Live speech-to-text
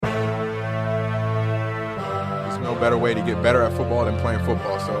better way to get better at football than playing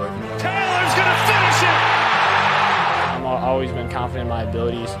football. So Taylor's going to finish it! I've always been confident in my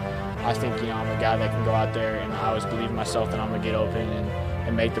abilities. I think, I'm a guy that can go out there, and I always believe in myself that I'm going to get open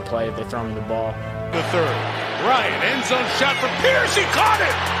and make the play if they throw me the ball. The third. Ryan, end zone shot for Pierce. He caught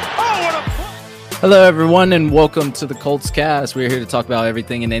it! Oh, what a play! Hello, everyone, and welcome to the Colts Cast. We're here to talk about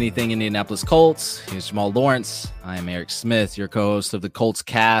everything and anything Indianapolis Colts. Here's Jamal Lawrence. I am Eric Smith, your co-host of the Colts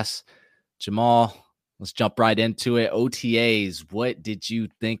Cast. Jamal, let's jump right into it. OTAs, what did you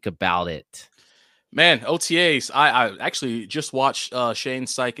think about it? Man, OTAs, I actually just watched Shane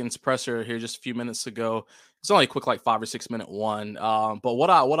Steichen's presser here just a few minutes ago. It's only a quick, 5 or 6 minute one. But what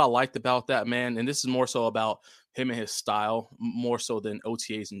I liked about that, man, and this is more so about him and his style, more so than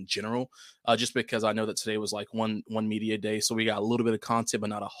OTAs in general, just because I know that today was one media day, so we got a little bit of content, but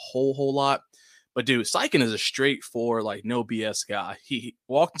not a whole lot. But dude, Steichen is a straightforward, no BS guy. He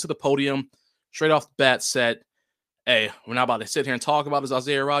walked into the podium straight off the bat, said, "Hey, we're not about to sit here and talk about this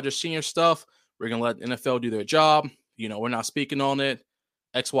Isaiah Rodgers Sr. stuff. We're gonna let NFL do their job. We're not speaking on it.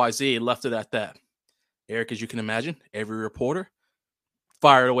 XYZ." Left it at that. Eric, as you can imagine, every reporter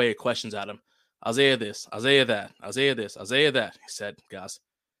fired away questions at him. Isaiah this, Isaiah that, Isaiah this, Isaiah that. He said, "Guys,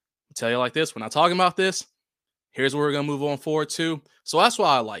 I'll tell you like this. We're not talking about this. Here's where we're going to move on forward to." So that's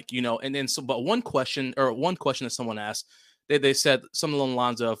why I like, and then but one question that someone asked, they said something along the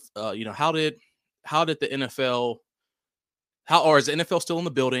lines of, how did the NFL, or is the NFL still in the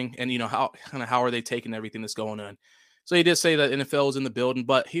building? And, how are they taking everything that's going on? So he did say that NFL is in the building,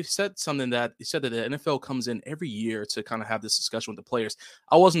 but he said that the NFL comes in every year to kind of have this discussion with the players.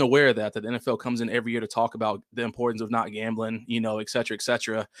 I wasn't aware of that the NFL comes in every year to talk about the importance of not gambling, et cetera, et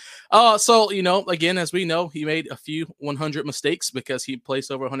cetera. So, again, as we know, he made a few 100 mistakes because he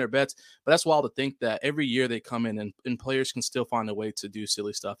placed over 100 bets, but that's wild to think that every year they come in and players can still find a way to do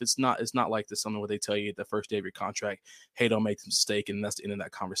silly stuff. It's not like this something where they tell you the first day of your contract, "Hey, don't make a mistake," and that's the end of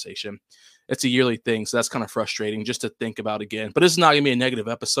that conversation. It's a yearly thing, so that's kind of frustrating just to think about again. But it's not going to be a negative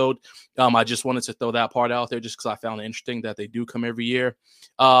episode. I just wanted to throw that part out there just because I found it interesting that they do come every year.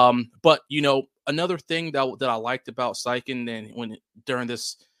 But, another thing that I liked about Steichen, and during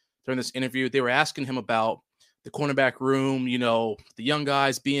this interview, they were asking him about the cornerback room, the young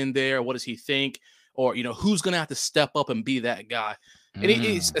guys being there. What does he think? Or, who's going to have to step up and be that guy? And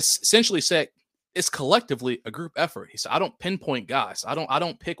he essentially said, it's collectively a group effort. He said, "I don't pinpoint guys. I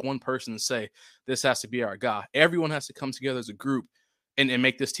don't pick one person and say this has to be our guy. Everyone has to come together as a group and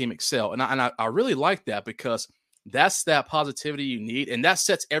make this team excel." And I really like that because that's that positivity you need, and that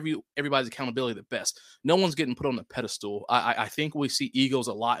sets everybody's accountability the best. No one's getting put on a pedestal. I think we see egos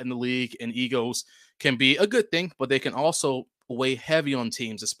a lot in the league, and egos can be a good thing, but they can also weigh heavy on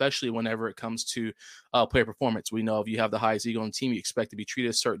teams, especially whenever it comes to player performance. We know if you have the highest ego on the team, you expect to be treated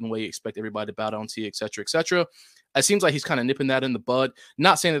a certain way, you expect everybody to bow down to you, et cetera, et cetera. It seems like he's kind of nipping that in the bud.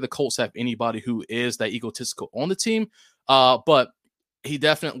 Not saying that the Colts have anybody who is that egotistical on the team, but he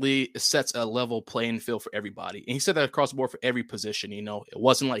definitely sets a level playing field for everybody. And he said that across the board for every position. It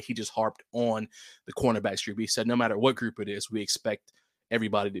wasn't like he just harped on the cornerbacks group. He said no matter what group it is, we expect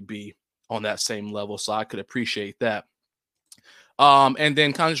everybody to be on that same level. So I could appreciate that. And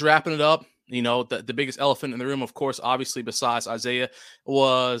then kind of just wrapping it up, the biggest elephant in the room, of course, obviously, besides Isaiah,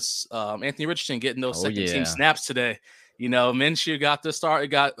 was Anthony Richardson getting those second-team snaps today. Minshew got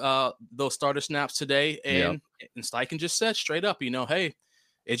those starter snaps today, and Steichen just said straight up, "Hey,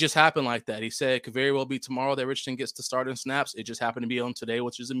 it just happened like that." He said it could very well be tomorrow that Richardson gets the starting snaps. It just happened to be on today,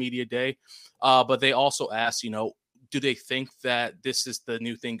 which is a media day. But they also asked, do they think that this is the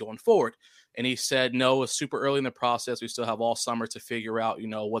new thing going forward? And he said, no, it's super early in the process. We still have all summer to figure out,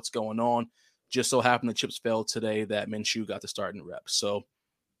 what's going on. Just so happened the chips fell today that Minshew got the starting rep. So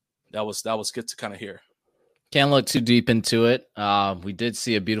that was good to kind of hear. Can't look too deep into it. We did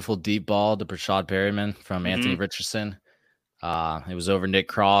see a beautiful deep ball to Brashad Perryman from Anthony Richardson. It was over Nick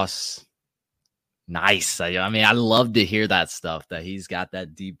Cross. Nice. I love to hear that stuff, that he's got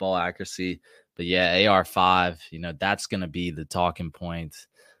that deep ball accuracy. But yeah, AR5, that's going to be the talking point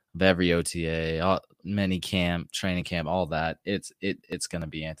of every OTA, mini camp, training camp, all that. It's going to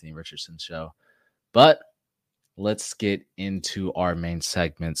be Anthony Richardson's show. But let's get into our main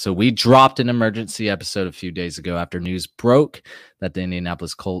segment. So we dropped an emergency episode a few days ago after news broke that the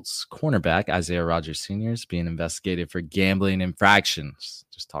Indianapolis Colts cornerback, Isaiah Rodgers Sr., is being investigated for gambling infractions.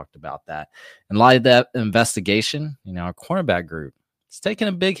 Just talked about that. In light of that investigation, our cornerback group is taking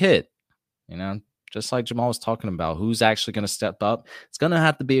a big hit. Just like Jamal was talking about, who's actually going to step up? It's going to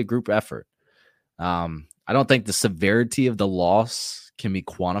have to be a group effort. I don't think the severity of the loss can be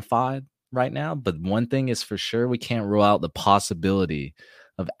quantified right now, but one thing is for sure, we can't rule out the possibility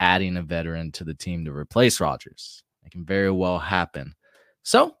of adding a veteran to the team to replace Rodgers. It can very well happen.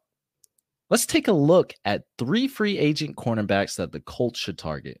 So let's take a look at 3 free agent cornerbacks that the Colts should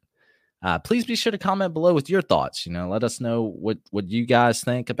target. Please be sure to comment below with your thoughts. Let us know what you guys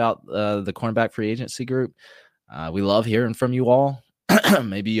think about the cornerback free agency group. We love hearing from you all.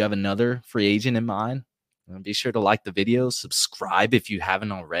 Maybe you have another free agent in mind. Be sure to like the video, subscribe if you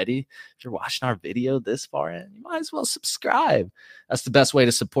haven't already. If you're watching our video this far in, you might as well subscribe. That's the best way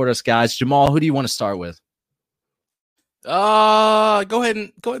to support us, guys. Jamal, who do you want to start with? Go ahead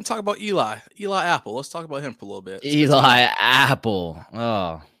and talk about Eli Apple. Let's talk about him for a little bit. Eli Apple.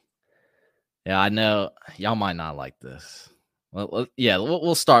 Oh, yeah, I know y'all might not like this. Well, yeah,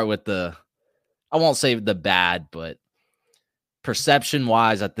 we'll start with I won't say the bad, but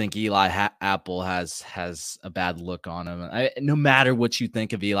perception-wise, I think Eli Apple has a bad look on him. No matter what you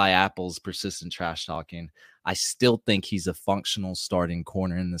think of Eli Apple's persistent trash talking, I still think he's a functional starting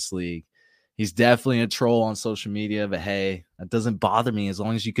corner in this league. He's definitely a troll on social media, but hey, that doesn't bother me as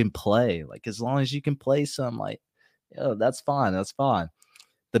long as you can play. As long as you can play some, that's fine. That's fine.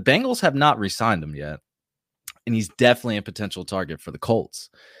 The Bengals have not re-signed him yet, and he's definitely a potential target for the Colts.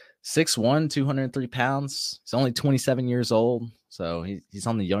 6'1", 203 pounds. He's only 27 years old, so he's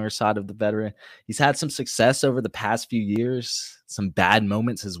on the younger side of the veteran. He's had some success over the past few years, some bad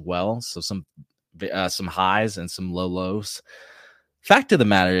moments as well, so some highs and some low lows. Fact of the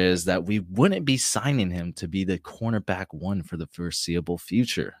matter is that we wouldn't be signing him to be the cornerback one for the foreseeable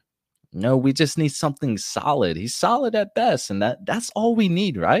future. No, we just need something solid. He's solid at best, and that's all we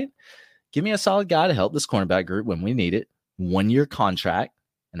need, right? Give me a solid guy to help this cornerback group when we need it. 1-year contract,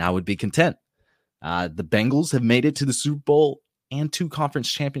 and I would be content. The Bengals have made it to the Super Bowl and 2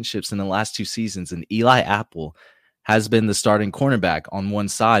 conference championships in the last 2 seasons, and Eli Apple has been the starting cornerback on one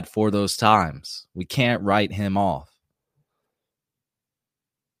side for those times. We can't write him off.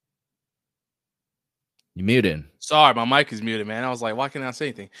 You muted. Sorry, my mic is muted, man. I was like, why can't I say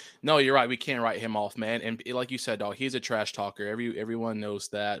anything? No, you're right. We can't write him off, man. And like you said, dog, he's a trash talker. Everyone knows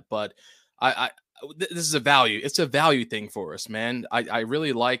that. But this is a value. It's a value thing for us, man. I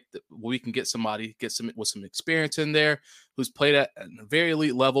really like that we can get somebody with some experience in there who's played at a very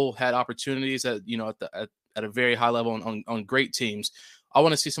elite level, had opportunities at a very high level on great teams. I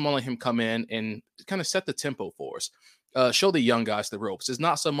want to see someone like him come in and kind of set the tempo for us. Show the young guys the ropes. It's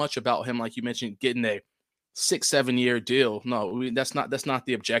not so much about him, like you mentioned, getting a 6-7 year deal. No, that's not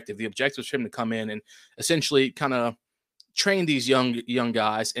the objective. The objective is for him to come in and essentially kind of train these young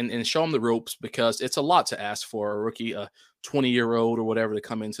guys and show them the ropes, because it's a lot to ask for a rookie, a 20-year-old or whatever, to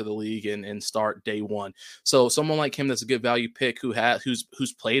come into the league and start day one. So someone like him that's a good value pick who's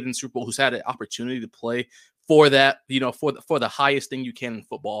played in Super Bowl, who's had an opportunity to play for that, for the highest thing you can in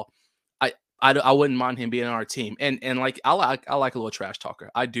football. I wouldn't mind him being on our team. And like I like a little trash talker.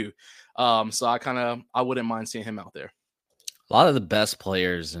 I do. So I wouldn't mind seeing him out there. A lot of the best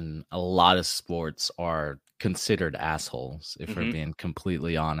players in a lot of sports are considered assholes, if we're being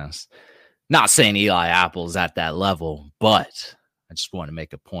completely honest. Not saying Eli Apple's at that level, but I just want to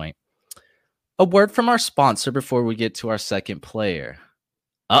make a point. A word from our sponsor before we get to our second player.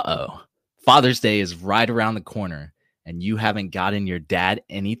 Father's Day is right around the corner, and you haven't gotten your dad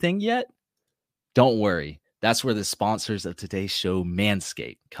anything yet? Don't worry. That's where the sponsors of today's show,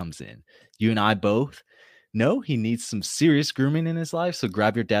 Manscaped, comes in. You and I both know he needs some serious grooming in his life, so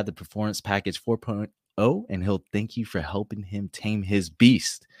grab your dad the Performance Package 4.0, and he'll thank you for helping him tame his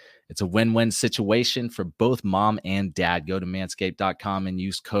beast. It's a win-win situation for both mom and dad. Go to manscaped.com and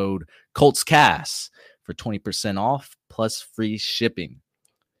use code ColtsCast for 20% off plus free shipping.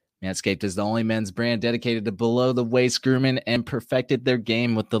 Manscaped is the only men's brand dedicated to below-the-waist grooming and perfected their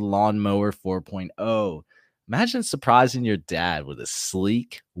game with the Lawnmower 4.0. Imagine surprising your dad with a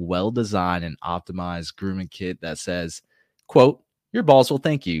sleek, well-designed, and optimized grooming kit that says, quote, "Your balls will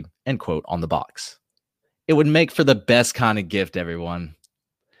thank you," end quote, on the box. It would make for the best kind of gift, everyone.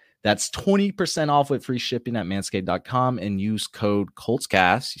 That's 20% off with free shipping at manscaped.com and use code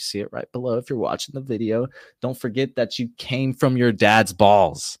ColtsCast. You see it right below if you're watching the video. Don't forget that you came from your dad's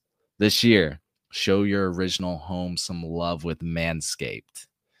balls this year. Show your original home some love with Manscaped.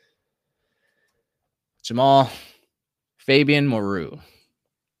 Jamal, Fabian Moreau.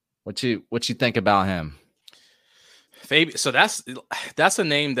 What you think about him? So that's a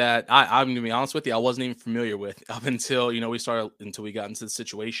name that I'm gonna be honest with you, I wasn't even familiar with up until we got into the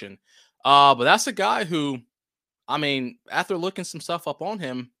situation. But that's a guy who, I mean, after looking some stuff up on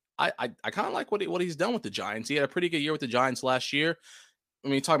him, I kind of like what he's done with the Giants. He had a pretty good year with the Giants last year. I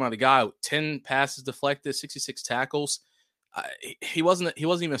mean, you're talking about a guy with 10 passes deflected, 66 tackles. He wasn't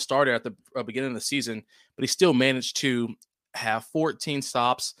even a starter at the beginning of the season, but he still managed to have 14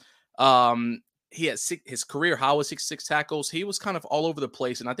 stops. he had his career high was 66 tackles. He was kind of all over the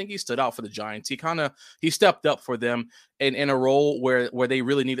place, and I think he stood out for the Giants. He stepped up for them in a role where they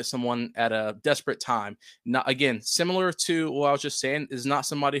really needed someone at a desperate time. Not again, similar to what I was just saying, is not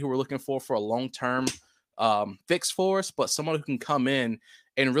somebody who we're looking for a long-term fix for us, but someone who can come in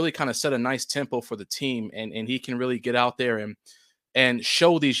and really kind of set a nice tempo for the team, and he can really get out there and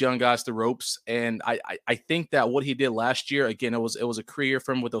show these young guys the ropes. And I think that what he did last year, again, it was a career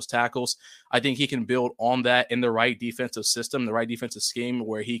for him with those tackles. I think he can build on that in the right defensive system, the right defensive scheme,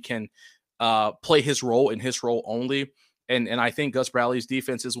 where he can play his role and his role only. And I think Gus Bradley's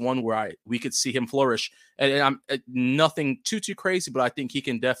defense is one where we could see him flourish. And I'm nothing too crazy, but I think he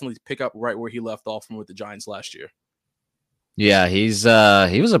can definitely pick up right where he left off from with the Giants last year. Yeah, he was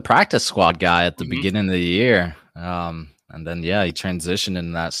a practice squad guy at the beginning of the year. And then, he transitioned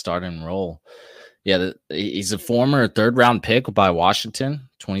in that starting role. Yeah, he's a former third-round pick by Washington,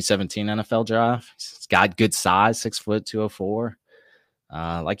 2017 NFL draft. He's got good size, 6 foot, 204.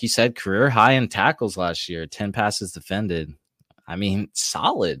 Like you said, career high in tackles last year, 10 passes defended. I mean,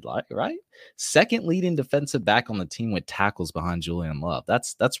 solid, right? Second leading defensive back on the team with tackles behind Julian Love.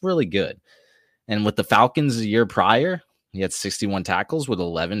 That's really good. And with the Falcons a year prior, he had 61 tackles with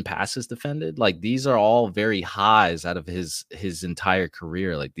 11 passes defended. Like, these are all very highs out of his entire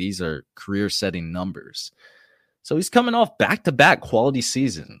career. Like, these are career-setting numbers. So he's coming off back-to-back quality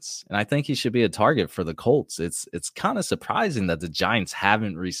seasons, and I think he should be a target for the Colts. It's kind of surprising that the Giants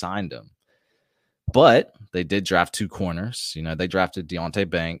haven't re-signed him. But they did draft 2 corners. They drafted Deontay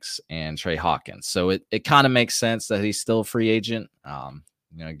Banks and Trey Hawkins. So it kind of makes sense that he's still a free agent,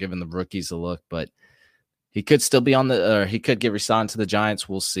 giving the rookies a look. But he could still be he could get re-signed to the Giants.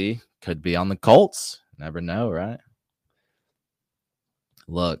 We'll see. Could be on the Colts. Never know, right?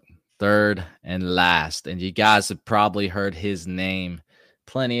 Look, third and last, and you guys have probably heard his name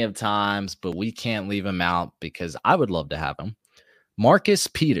plenty of times, but we can't leave him out because I would love to have him. Marcus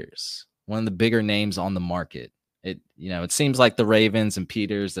Peters, one of the bigger names on the market. It seems like the Ravens and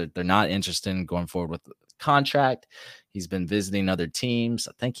Peters, they're not interested in going forward with the contract. He's been visiting other teams.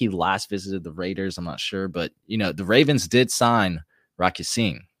 I think he last visited the Raiders. I'm not sure, but the Ravens did sign Rocky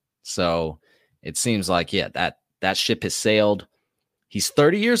Sin. So it seems like, that ship has sailed. He's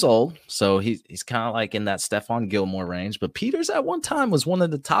 30 years old, so he's kind of like in that Stephon Gilmore range. But Peters at one time was one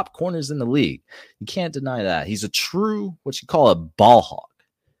of the top corners in the league. You can't deny that. He's a true, what you call a ball hawk.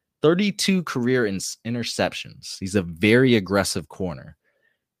 32 career interceptions. He's a very aggressive corner.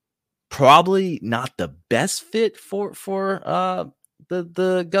 Probably not the best fit for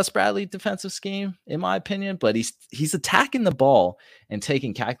the Gus Bradley defensive scheme, in my opinion, but he's attacking the ball and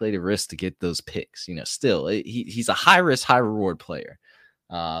taking calculated risks to get those picks. Still, he's a high risk, high reward player.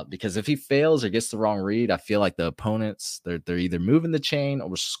 Because if he fails or gets the wrong read, I feel like the opponents, they're either moving the chain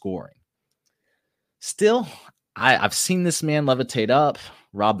or scoring. Still, I've seen this man levitate up,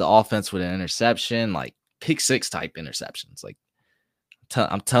 rob the offense with an interception, like pick 6 type interceptions. Like,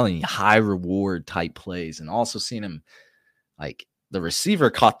 I'm telling you, high reward type plays, and also seen him, like, the receiver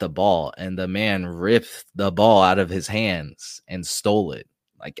caught the ball and the man ripped the ball out of his hands and stole it.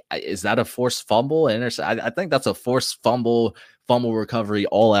 Like, is that a forced fumble? I think that's a forced fumble recovery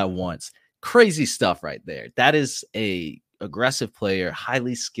all at once. Crazy stuff right there. That is a aggressive player,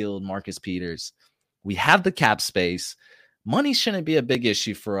 highly skilled Marcus Peters. We have the cap space. Money shouldn't be a big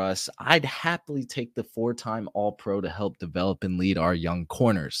issue for us. I'd happily take the 4-time All-Pro to help develop and lead our young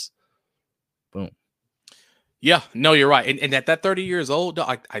corners. Boom. Yeah, no, you're right. And at that 30 years old,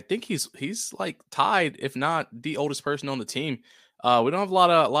 I think he's like tied, if not the oldest person on the team. We don't have a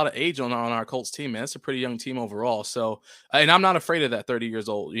lot of age on our Colts team, man. It's a pretty young team overall. So, and I'm not afraid of that 30 years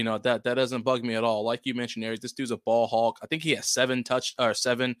old. That doesn't bug me at all. Like you mentioned, Eric, this dude's a ball hawk. I think he has 7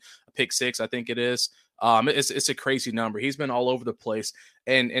 pick 6. I think it is. It's a crazy number. He's been all over the place.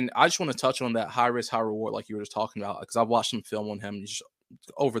 And I just want to touch on that high risk, high reward, like you were just talking about, because I've watched some film on him just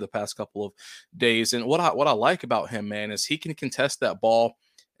over the past couple of days. And what I like about him, man, is he can contest that ball.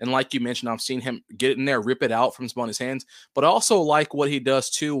 And like you mentioned, I've seen him get in there, rip it out from his hands. But I also like what he does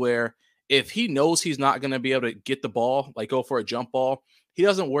too, where if he knows he's not going to be able to get the ball, like go for a jump ball, he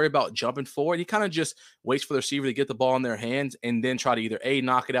doesn't worry about jumping forward. He kind of just waits for the receiver to get the ball in their hands and then try to either A,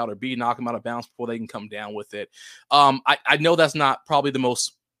 knock it out, or B, knock him out of bounds before they can come down with it. I know that's not probably the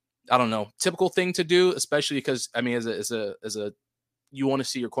most, typical thing to do, especially because, as a you want to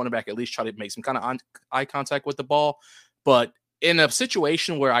see your cornerback at least try to make some kind of eye contact with the ball. But in a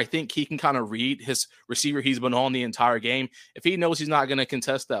situation where I think he can kind of read his receiver he's been on the entire game, if he knows he's not going to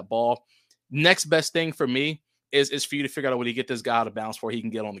contest that ball, next best thing for me is for you to figure out a way to get this guy out of bounds before he can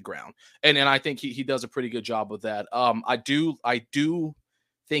get on the ground. And I think he does a pretty good job with that. I do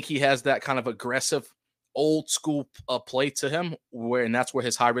think he has that kind of aggressive old school play to him, and that's where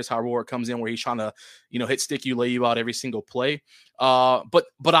his high risk, high reward comes in, where he's trying to, hit stick you, lay you out every single play. But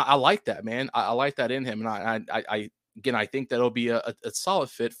I like that, man. I like that in him, and I think that'll be a solid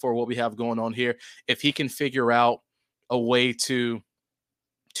fit for what we have going on here if he can figure out a way to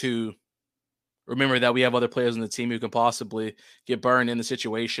remember that we have other players on the team who can possibly get burned in the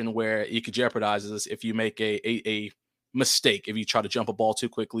situation where you could jeopardize this if you make a mistake, if you try to jump a ball too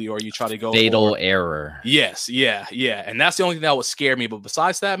quickly or you try to go fatal error. Yes, yeah. And that's the only thing that would scare me. But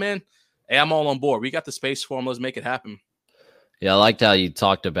besides that, man, hey, I'm all on board. We got the space for him. Let's make it happen. Yeah, I liked how you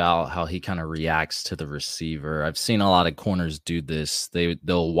talked about how he kind of reacts to the receiver. I've seen a lot of corners do this.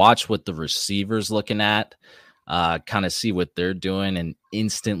 They'll watch what the receiver's looking at, kind of see what they're doing, and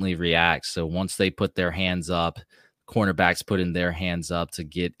instantly react. So once they put their hands up, cornerbacks putting their hands up to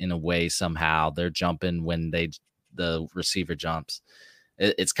get in a way somehow, they're jumping when the receiver jumps.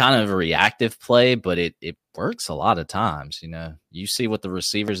 It's kind of a reactive play, but it works a lot of times. You see what the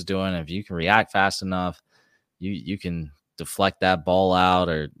receiver's doing. If you can react fast enough, you can deflect that ball out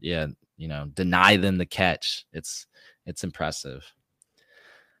or deny them the catch. It's impressive.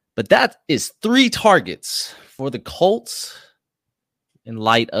 But that is 3 targets for the Colts in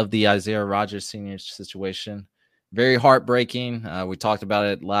light of the Isaiah Rodgers Sr. situation. Very heartbreaking. We talked about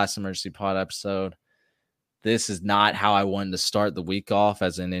it last emergency pod episode. This is not how I wanted to start the week off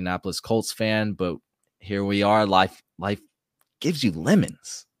as an Indianapolis Colts fan, but here we are. Life gives you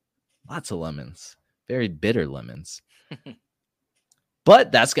lemons. Lots of lemons. Very bitter lemons.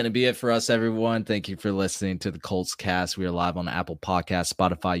 But that's going to be it for us, everyone. Thank you for listening to the Colts Cast. We are live on Apple Podcasts,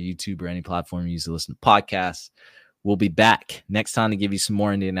 Spotify, YouTube, or any platform you use to listen to podcasts. We'll be back next time to give you some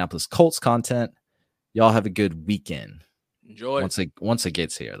more Indianapolis Colts content. Y'all have a good weekend. Enjoy. Once it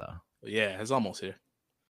gets here, though. Yeah, it's almost here.